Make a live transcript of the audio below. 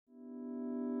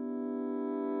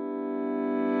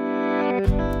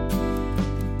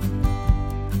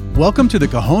Welcome to the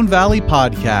Cajon Valley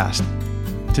Podcast.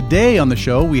 Today on the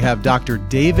show, we have Dr.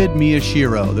 David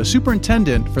Miyashiro, the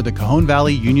superintendent for the Cajon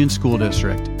Valley Union School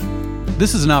District.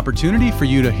 This is an opportunity for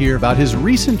you to hear about his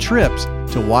recent trips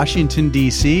to Washington,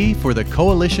 D.C. for the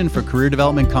Coalition for Career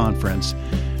Development Conference.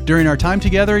 During our time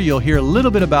together, you'll hear a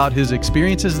little bit about his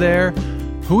experiences there,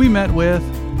 who he met with,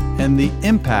 and the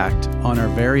impact on our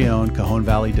very own Cajon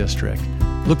Valley District.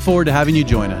 Look forward to having you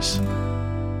join us.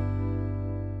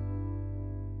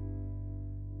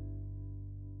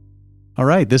 All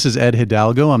right, this is Ed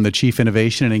Hidalgo. I'm the Chief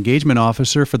Innovation and Engagement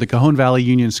Officer for the Cajon Valley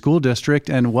Union School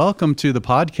District, and welcome to the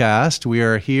podcast. We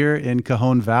are here in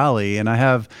Cajon Valley, and I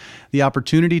have the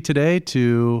opportunity today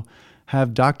to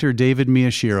have Dr. David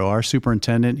Miyashiro, our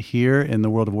superintendent here in the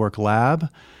World of Work Lab.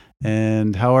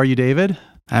 And how are you, David?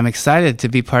 I'm excited to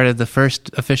be part of the first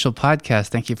official podcast.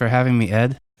 Thank you for having me,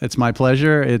 Ed. It's my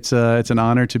pleasure. It's an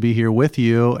honor to be here with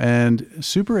you, and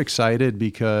super excited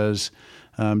because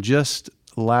just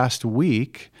last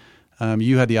week,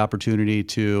 you had the opportunity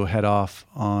to head off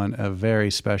on a very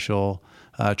special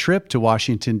trip to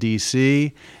Washington,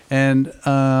 D.C. And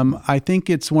I think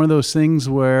it's one of those things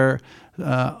where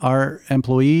our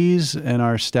employees and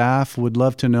our staff would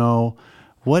love to know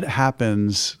what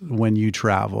happens when you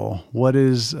travel. What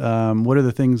are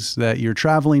the things that you're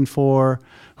traveling for?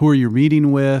 Who are you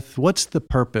meeting with? What's the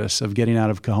purpose of getting out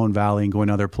of Cajon Valley and going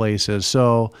to other places?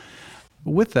 So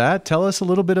with that, tell us a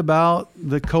little bit about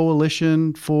the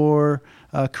Coalition for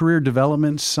Career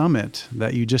Development Summit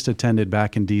that you just attended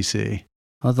back in D.C.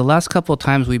 Well, the last couple of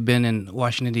times we've been in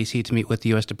Washington, D.C. to meet with the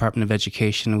U.S. Department of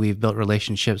Education, we've built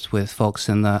relationships with folks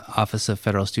in the Office of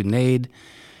Federal Student Aid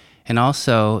and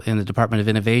also in the Department of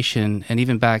Innovation. And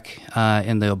even back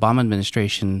in the Obama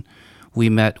administration, we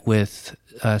met with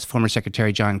former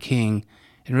Secretary John King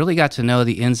and really got to know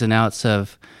the ins and outs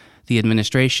of the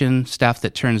administration, staff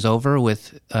that turns over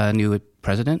with a new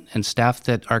president, and staff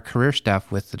that are career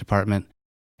staff with the department,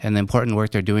 and the important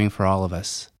work they're doing for all of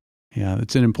us. Yeah,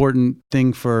 it's an important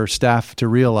thing for staff to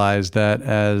realize that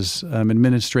as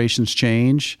administrations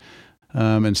change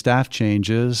and staff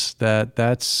changes,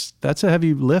 that's a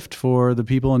heavy lift for the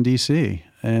people in D.C.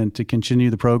 and to continue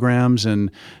the programs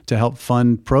and to help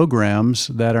fund programs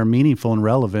that are meaningful and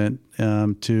relevant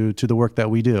to the work that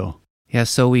we do. Yeah,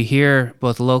 so we hear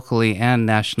both locally and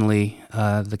nationally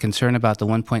the concern about the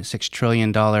 $1.6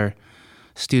 trillion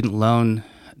student loan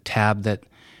tab that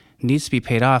needs to be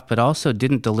paid off, but also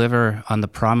didn't deliver on the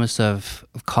promise of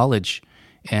college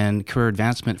and career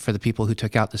advancement for the people who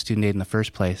took out the student aid in the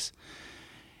first place.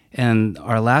 And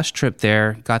our last trip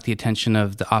there got the attention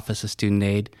of the Office of Student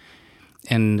Aid,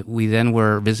 and we then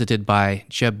were visited by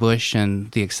Jeb Bush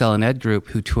and the Excel in Ed group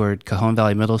who toured Cajon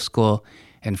Valley Middle School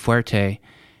and Fuerte.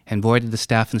 And boy, did the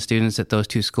staff and students at those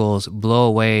two schools blow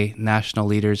away national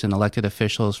leaders and elected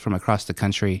officials from across the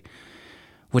country,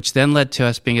 which then led to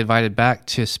us being invited back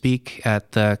to speak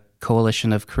at the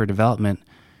Coalition of Career Development,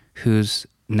 whose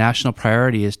national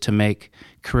priority is to make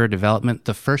career development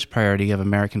the first priority of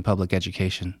American public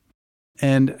education.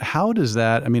 And how does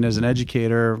that, as an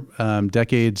educator,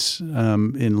 decades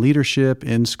in leadership,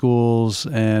 in schools,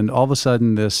 and all of a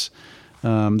sudden this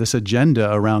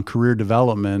agenda around career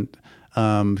development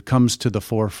comes to the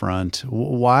forefront.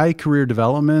 Why career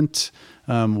development?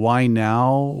 Why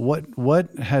now? What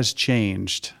has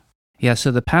changed? Yeah,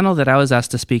 so the panel that I was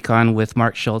asked to speak on with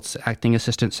Mark Schultz, Acting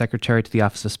Assistant Secretary to the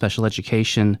Office of Special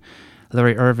Education,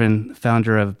 Larry Irvin,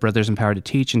 founder of Brothers Empowered to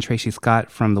Teach, and Tracy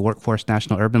Scott from the Workforce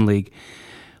National Urban League,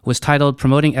 was titled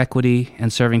Promoting Equity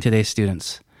and Serving Today's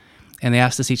Students. And they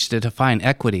asked us each to define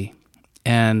equity.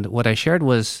 And what I shared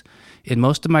was, in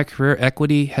most of my career,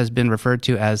 equity has been referred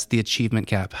to as the achievement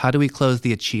gap. How do we close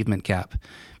the achievement gap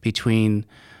between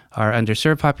our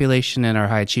underserved population and our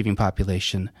high-achieving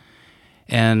population?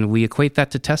 And we equate that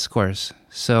to test scores.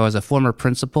 So as a former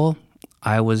principal,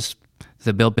 I was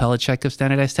the Bill Belichick of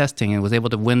standardized testing and was able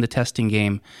to win the testing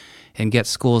game and get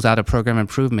schools out of program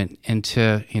improvement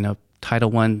into,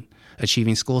 Title I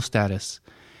achieving school status.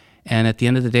 And at the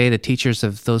end of the day, the teachers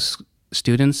of those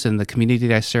students and the community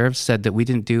that I served said that we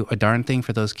didn't do a darn thing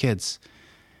for those kids.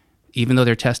 Even though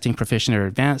they're testing proficient or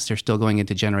advanced, they're still going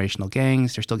into generational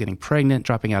gangs, they're still getting pregnant,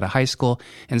 dropping out of high school,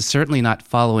 and certainly not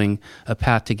following a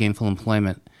path to gainful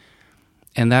employment.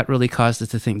 And that really caused us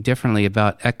to think differently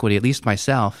about equity, at least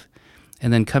myself.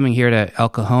 And then coming here to El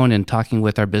Cajon and talking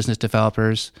with our business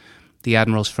developers, the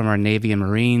admirals from our Navy and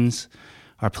Marines,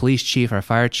 our police chief, our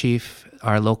fire chief,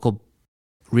 our local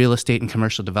real estate and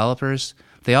commercial developers,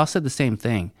 they all said the same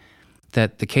thing,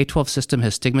 that the K-12 system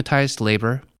has stigmatized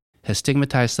labor, has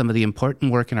stigmatized some of the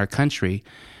important work in our country,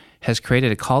 has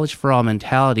created a college for all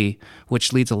mentality,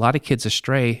 which leads a lot of kids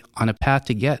astray on a path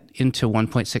to get into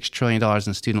 $1.6 trillion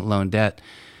in student loan debt.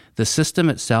 The system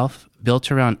itself,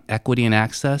 built around equity and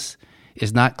access,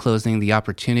 is not closing the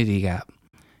opportunity gap.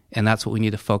 And that's what we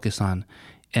need to focus on.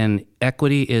 And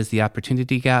equity is the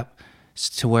opportunity gap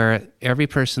to where every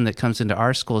person that comes into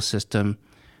our school system,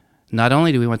 not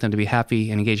only do we want them to be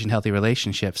happy and engage in healthy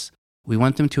relationships, we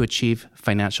want them to achieve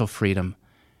financial freedom,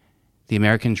 the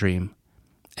American dream,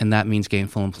 and that means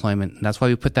gainful employment. And that's why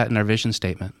we put that in our vision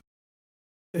statement.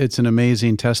 It's an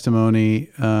amazing testimony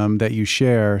that you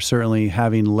share, certainly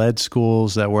having led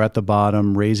schools that were at the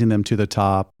bottom, raising them to the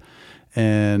top,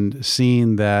 and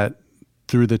seeing that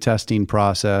through the testing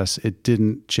process, it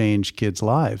didn't change kids'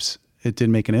 lives. It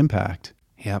didn't make an impact.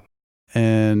 Yep.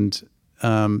 And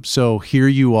so here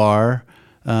you are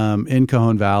in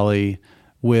Cajon Valley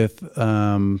with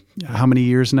how many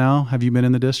years now have you been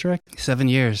in the district? 7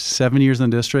 years. 7 years in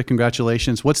the district.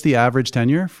 Congratulations. What's the average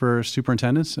tenure for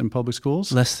superintendents in public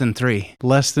schools? Less than 3.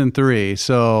 Less than 3.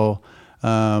 So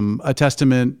a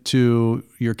testament to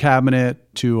your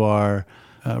cabinet, to our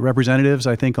representatives,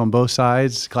 I think, on both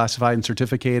sides, classified and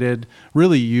certificated.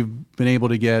 Really, you've been able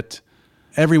to get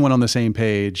everyone on the same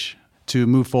page to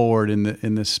move forward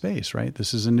in this space, right?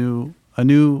 This is a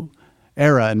new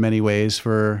era in many ways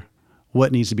for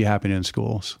what needs to be happening in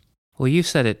schools. Well, you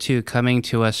said it too, coming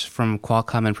to us from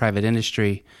Qualcomm and private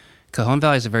industry. Cajon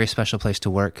Valley is a very special place to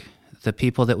work. The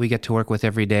people that we get to work with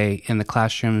every day in the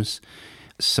classrooms,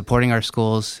 supporting our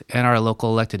schools and our local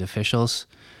elected officials,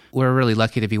 we're really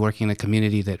lucky to be working in a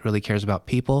community that really cares about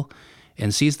people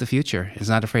and sees the future, is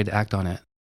not afraid to act on it.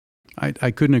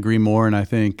 I couldn't agree more, and I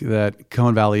think that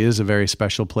Cajon Valley is a very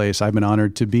special place. I've been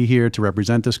honored to be here to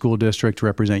represent the school district, to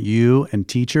represent you and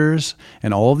teachers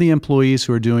and all of the employees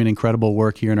who are doing incredible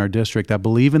work here in our district that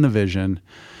believe in the vision.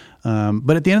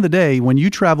 But at the end of the day, when you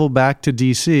travel back to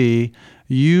D.C.,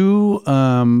 you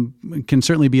can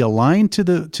certainly be aligned to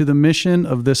the mission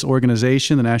of this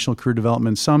organization, the National Career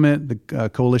Development Summit, the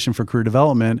Coalition for Career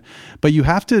Development. But you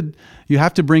have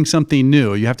to bring something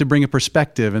new. You have to bring a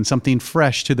perspective and something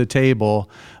fresh to the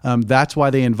table. That's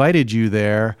why they invited you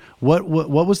there. What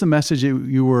was the message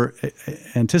you were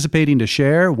anticipating to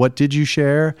share? What did you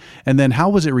share? And then how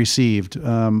was it received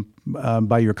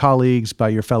by your colleagues, by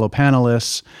your fellow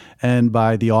panelists, and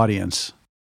by the audience?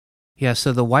 Yeah,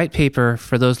 so the white paper,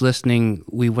 for those listening,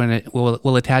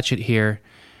 we'll attach it here,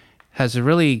 has a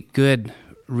really good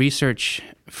research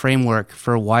framework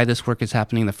for why this work is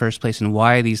happening in the first place and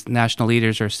why these national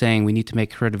leaders are saying we need to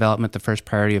make career development the first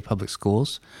priority of public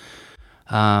schools.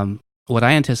 What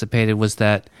I anticipated was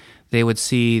that they would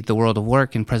see the world of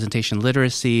work and presentation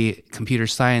literacy, computer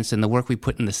science, and the work we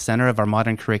put in the center of our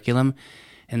modern curriculum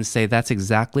and say that's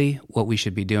exactly what we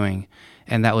should be doing.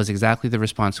 And that was exactly the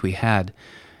response we had.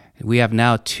 We have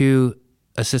now 2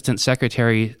 assistant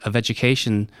secretary of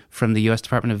education from the U.S.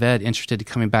 Department of Ed interested in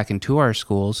coming back into our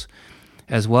schools,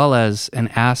 as well as an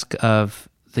ask of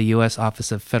the U.S.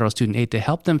 Office of Federal Student Aid to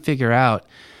help them figure out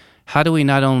how do we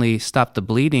not only stop the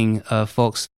bleeding of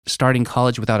folks starting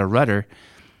college without a rudder,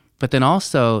 but then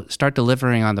also start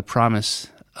delivering on the promise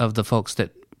of the folks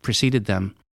that preceded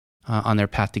them on their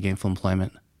path to gainful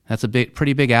employment. That's a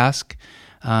pretty big ask,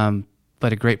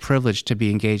 but a great privilege to be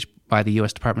engaged by the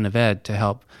U.S. Department of Ed to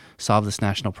help solve this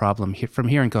national problem from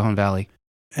here in Cajon Valley.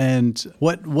 And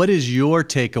what is your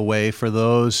takeaway for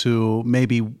those who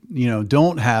maybe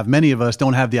many of us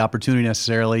don't have the opportunity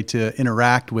necessarily to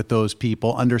interact with those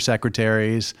people,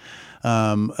 undersecretaries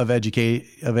of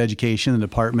education, the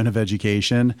Department of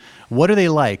Education? What are they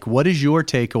like? What is your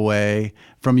takeaway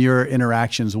from your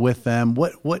interactions with them?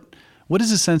 What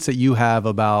is the sense that you have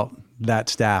about that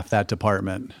staff, that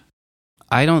department?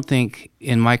 I don't think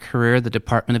in my career the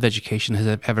Department of Education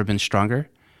has ever been stronger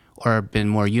or been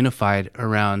more unified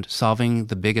around solving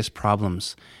the biggest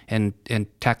problems and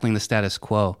tackling the status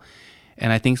quo.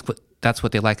 And I think that's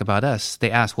what they like about us. They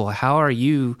ask, well, how are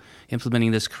you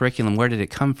implementing this curriculum? Where did it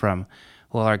come from?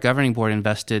 Well, our governing board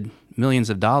invested millions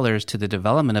of dollars to the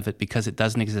development of it because it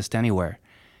doesn't exist anywhere.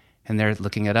 And they're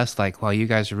looking at us like, well, you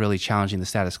guys are really challenging the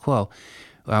status quo.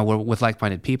 We're with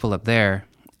like-minded people up there.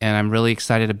 And I'm really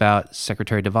excited about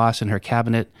Secretary DeVos and her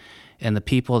cabinet and the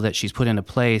people that she's put into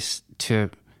place to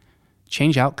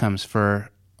change outcomes for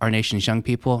our nation's young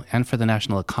people and for the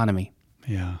national economy.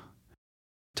 Yeah.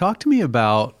 Talk to me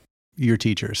about your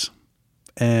teachers.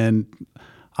 And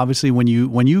obviously when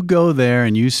you go there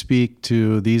and you speak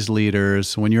to these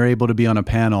leaders, when you're able to be on a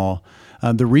panel,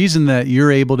 the reason that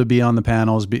you're able to be on the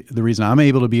panels, the reason I'm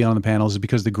able to be on the panels is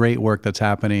because of the great work that's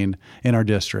happening in our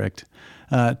district.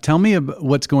 Tell me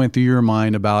what's going through your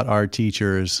mind about our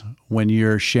teachers when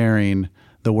you're sharing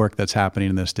the work that's happening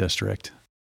in this district?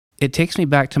 It takes me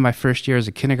back to my first year as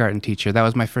a kindergarten teacher. That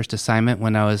was my first assignment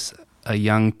when I was a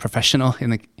young professional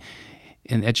in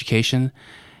education.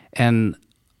 And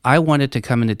I wanted to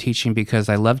come into teaching because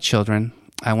I love children.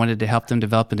 I wanted to help them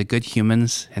develop into good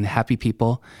humans and happy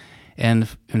people and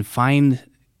find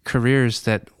careers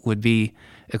that would be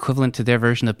equivalent to their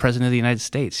version of President of the United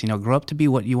States. Grow up to be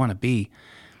what you want to be.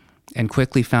 And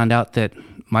quickly found out that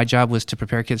my job was to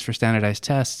prepare kids for standardized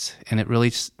tests, and it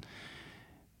really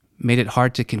made it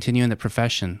hard to continue in the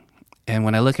profession. And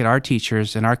when I look at our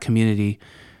teachers in our community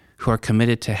who are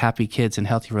committed to happy kids and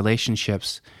healthy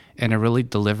relationships and are really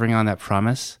delivering on that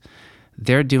promise,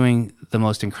 they're doing the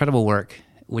most incredible work,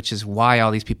 which is why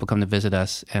all these people come to visit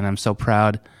us. And I'm so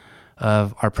proud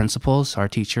of our principals, our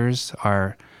teachers,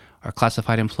 our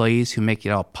classified employees who make it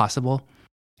all possible,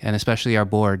 and especially our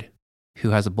board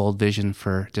who has a bold vision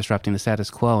for disrupting the status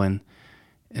quo and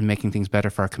making things better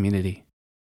for our community.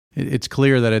 It's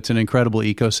clear that it's an incredible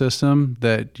ecosystem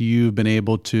that you've been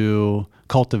able to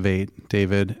cultivate,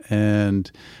 David, and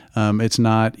it's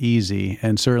not easy.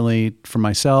 And certainly for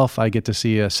myself, I get to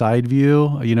see a side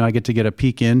view. I get to get a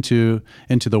peek into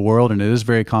the world, and it is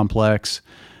very complex.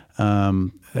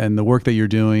 And the work that you're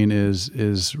doing is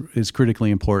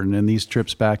critically important. And these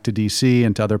trips back to D.C.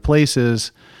 and to other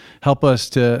places help us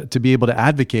to be able to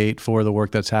advocate for the work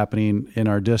that's happening in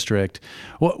our district.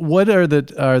 What are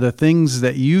the things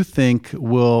that you think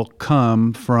will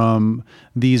come from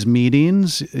these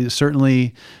meetings?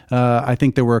 Certainly, I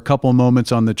think there were a couple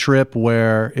moments on the trip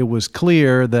where it was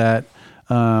clear that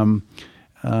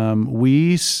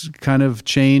we kind of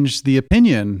changed the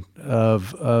opinion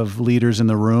of leaders in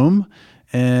the room,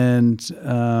 and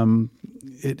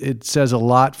it says a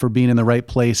lot for being in the right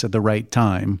place at the right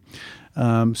time.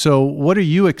 So what are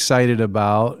you excited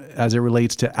about as it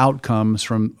relates to outcomes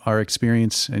from our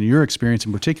experience and your experience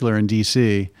in particular in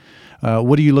D.C.?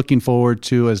 What are you looking forward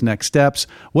to as next steps?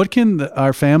 What can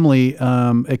our family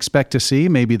expect to see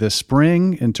maybe this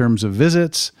spring in terms of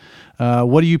visits?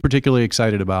 What are you particularly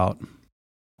excited about?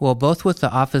 Well, both with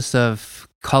the Office of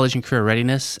College and Career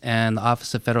Readiness and the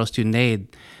Office of Federal Student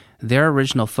Aid, their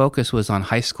original focus was on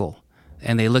high school.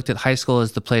 And they looked at high school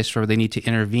as the place where they need to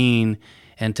intervene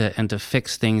and to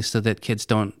fix things so that kids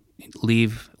don't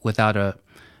leave without a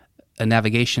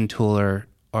navigation tool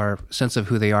or sense of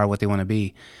who they are, what they want to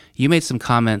be. You made some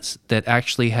comments that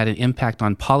actually had an impact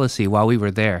on policy while we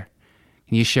were there.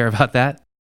 Can you share about that?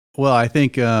 Well, I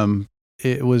think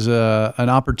it was an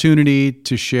opportunity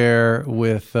to share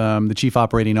with the Chief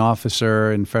Operating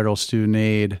Officer in Federal Student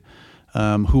Aid,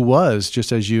 who was,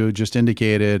 just as you just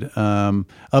indicated,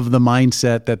 of the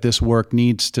mindset that this work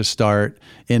needs to start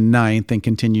in 9th and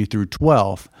continue through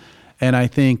 12th. And I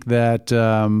think that,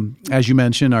 as you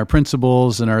mentioned, our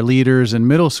principals and our leaders in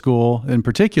middle school in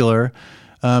particular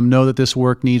know that this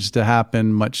work needs to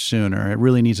happen much sooner. It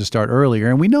really needs to start earlier.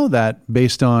 And we know that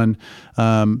based on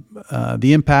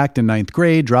the impact in 9th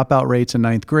grade, dropout rates in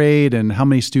 9th grade, and how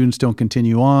many students don't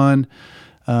continue on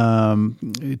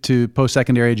to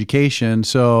post-secondary education.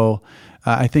 So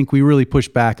I think we really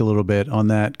pushed back a little bit on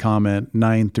that comment.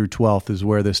 9th through 12th is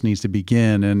where this needs to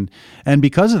begin. And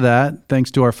because of that,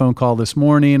 thanks to our phone call this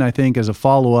morning, I think as a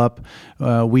follow-up,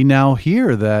 we now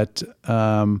hear that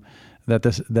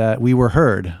that we were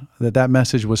heard, that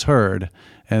message was heard,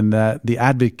 and that the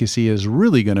advocacy is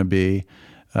really going to be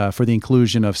for the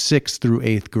inclusion of 6th through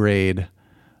 8th grade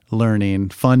learning,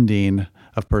 funding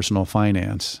of personal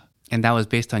finance. And that was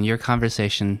based on your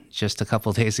conversation just a couple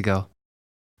of days ago.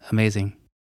 Amazing.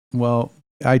 Well,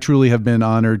 I truly have been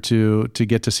honored to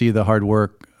get to see the hard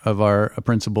work of our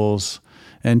principals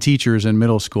and teachers in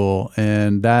middle school,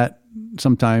 and that,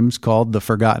 sometimes called the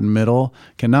forgotten middle,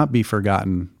 cannot be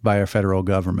forgotten by our federal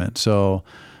government. So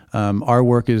our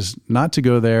work is not to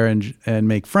go there and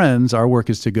make friends. Our work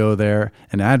is to go there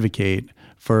and advocate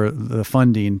for the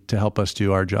funding to help us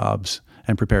do our jobs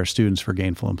and prepare students for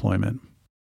gainful employment.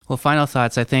 Well, final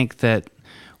thoughts. I think that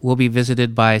we'll be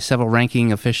visited by several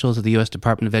ranking officials of the U.S.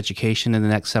 Department of Education in the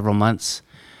next several months.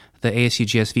 The ASU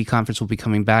GSV conference will be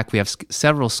coming back. We have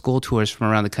several school tours from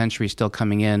around the country still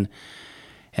coming in.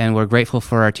 And we're grateful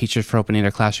for our teachers for opening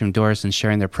their classroom doors and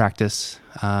sharing their practice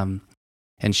and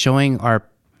showing our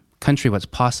country what's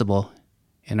possible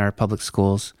in our public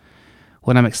schools.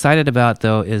 What I'm excited about,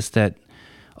 though, is that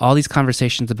all these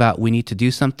conversations about we need to do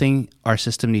something, our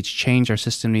system needs change, our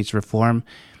system needs reform.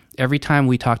 Every time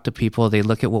we talk to people, they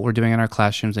look at what we're doing in our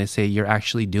classrooms, they say, you're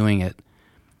actually doing it,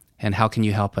 and how can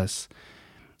you help us?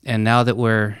 And now that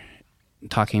we're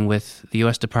talking with the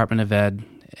U.S. Department of Ed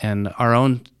and our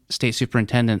own state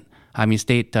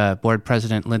board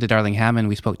president, Linda Darling Hammond,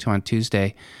 we spoke to on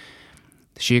Tuesday,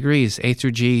 She agrees A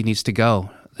through G needs to go,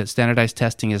 that standardized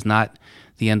testing is not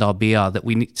the end-all be-all, that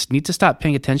we need to stop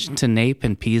paying attention to NAEP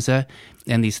and PISA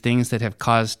and these things that have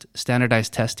caused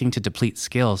standardized testing to deplete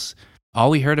skills. All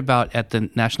we heard about at the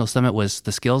National Summit was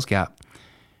the skills gap.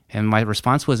 And my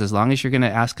response was, as long as you're going to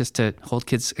ask us to hold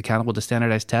kids accountable to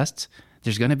standardized tests,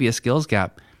 there's going to be a skills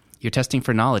gap. You're testing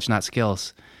for knowledge, not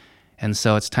skills. And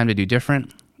so it's time to do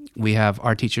different. We have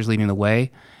our teachers leading the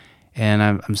way, and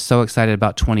I'm so excited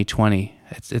about 2020.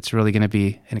 It's really going to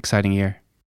be an exciting year.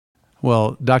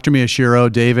 Well, Dr.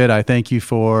 Miyashiro, David, I thank you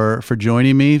for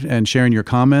joining me and sharing your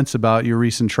comments about your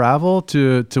recent travel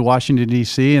to Washington,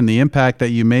 D.C. and the impact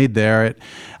that you made there.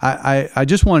 I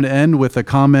just wanted to end with a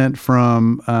comment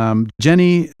from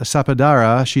Jenny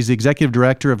Sapadara. She's the Executive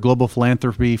Director of Global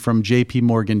Philanthropy from J.P.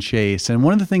 Morgan Chase. And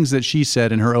one of the things that she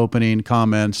said in her opening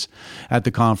comments at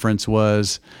the conference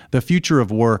was, the future of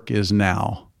work is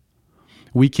now.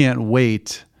 We can't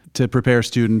wait to prepare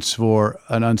students for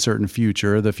an uncertain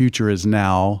future. The future is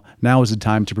now. Now is the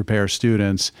time to prepare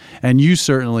students. And you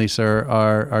certainly, sir,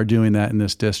 are doing that in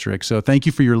this district. So thank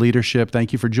you for your leadership.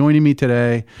 Thank you for joining me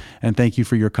today. And thank you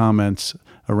for your comments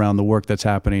around the work that's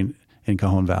happening in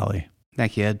Cajon Valley.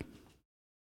 Thank you, Ed.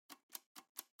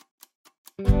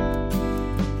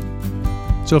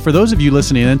 So for those of you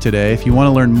listening in today, if you want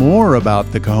to learn more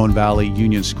about the Cajon Valley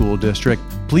Union School District,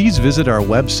 please visit our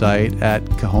website at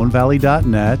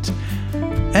cajonvalley.net.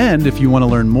 And if you want to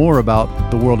learn more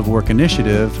about the World of Work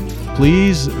initiative,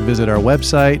 please visit our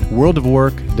website,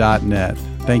 worldofwork.net.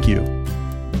 Thank you.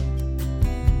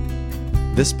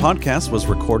 This podcast was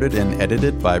recorded and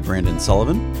edited by Brandon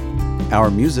Sullivan.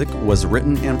 Our music was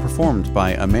written and performed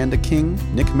by Amanda King,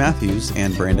 Nick Matthews,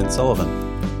 and Brandon Sullivan.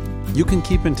 You can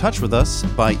keep in touch with us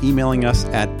by emailing us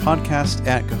at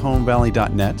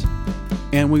podcast@cajonvalley.net.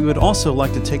 And we would also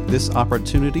like to take this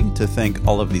opportunity to thank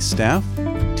all of the staff,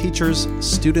 teachers,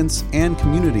 students, and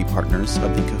community partners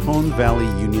of the Cajon Valley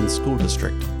Union School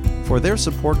District for their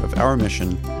support of our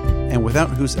mission, and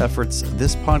without whose efforts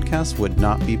this podcast would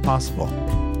not be possible.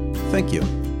 Thank you.